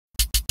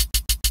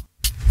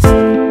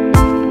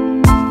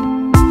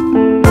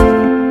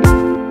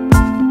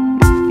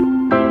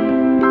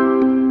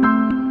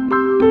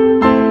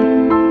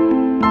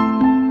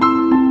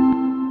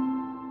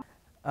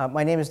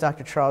My name is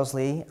Dr. Charles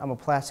Lee. I'm a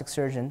plastic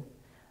surgeon.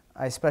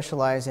 I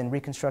specialize in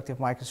reconstructive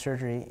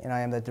microsurgery, and I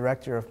am the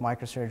director of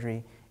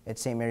microsurgery at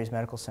St. Mary's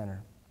Medical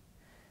Center.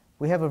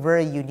 We have a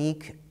very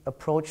unique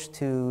approach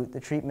to the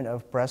treatment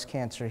of breast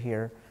cancer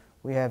here.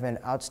 We have an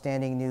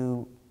outstanding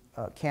new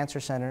cancer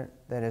center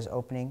that is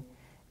opening,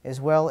 as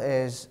well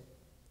as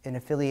an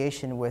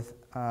affiliation with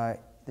the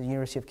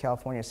University of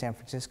California, San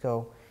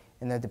Francisco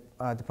in the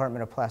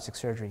Department of Plastic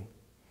Surgery.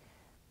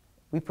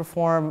 We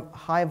perform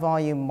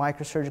high-volume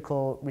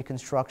microsurgical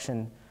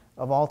reconstruction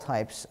of all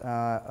types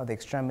of the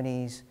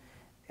extremities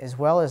as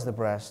well as the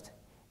breast.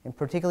 And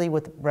particularly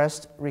with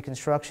breast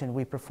reconstruction,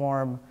 we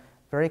perform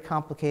very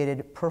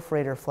complicated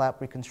perforator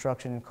flap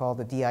reconstruction called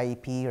the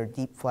DIEP, or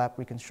deep flap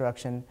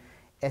reconstruction,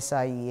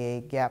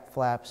 SIEA, gap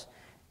flaps.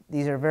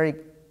 These are very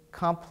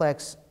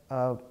complex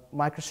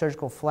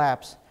microsurgical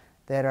flaps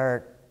that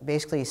are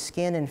basically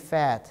skin and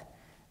fat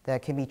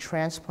that can be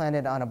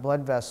transplanted on a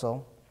blood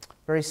vessel,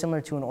 very similar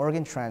to an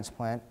organ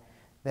transplant,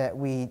 that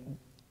we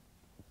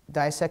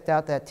dissect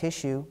out that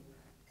tissue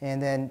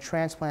and then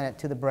transplant it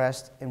to the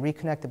breast and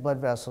reconnect the blood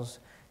vessels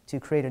to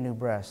create a new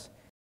breast.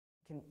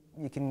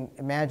 You can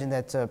imagine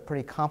that's a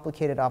pretty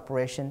complicated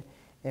operation,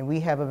 and we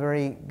have a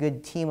very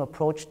good team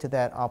approach to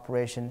that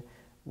operation.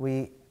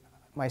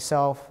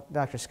 Myself,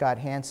 Dr. Scott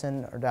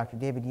Hansen, or Dr.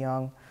 David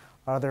Young,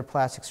 our other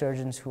plastic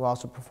surgeons who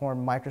also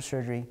perform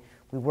microsurgery,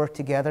 we work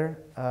together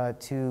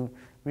to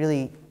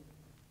really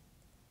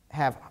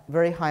have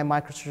very high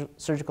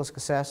microsurgical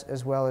success,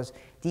 as well as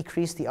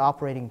decrease the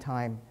operating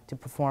time to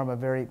perform a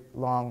very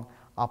long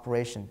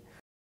operation.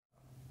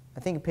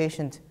 I think a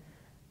patient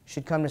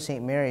should come to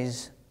St.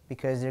 Mary's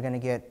because they're going to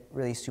get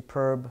really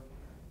superb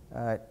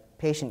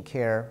patient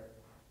care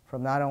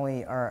from not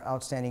only our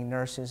outstanding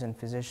nurses and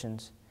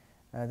physicians.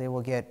 They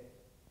will get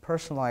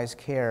personalized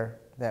care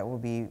that will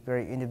be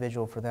very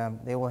individual for them.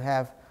 They will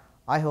have,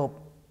 I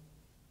hope,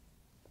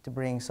 to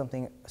bring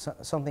something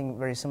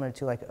very similar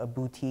to like a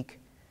boutique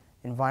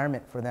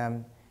environment for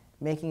them,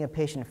 making a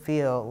patient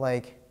feel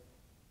like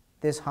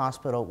this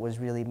hospital was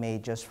really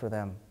made just for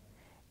them.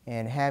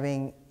 And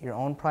having your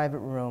own private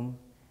room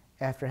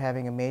after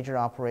having a major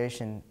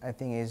operation, I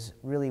think, is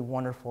really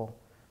wonderful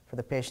for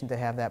the patient to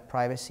have that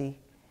privacy.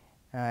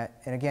 And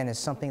again, it's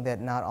something that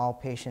not all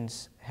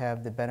patients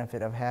have the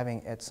benefit of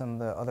having at some of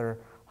the other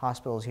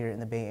hospitals here in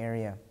the Bay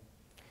Area.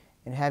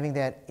 And having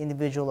that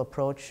individual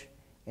approach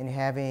and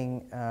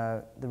having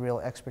the real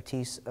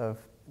expertise of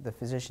the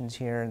physicians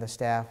here and the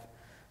staff,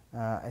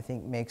 I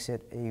think makes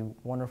it a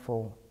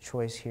wonderful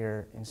choice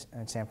here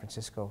in San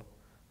Francisco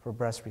for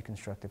breast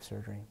reconstructive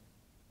surgery.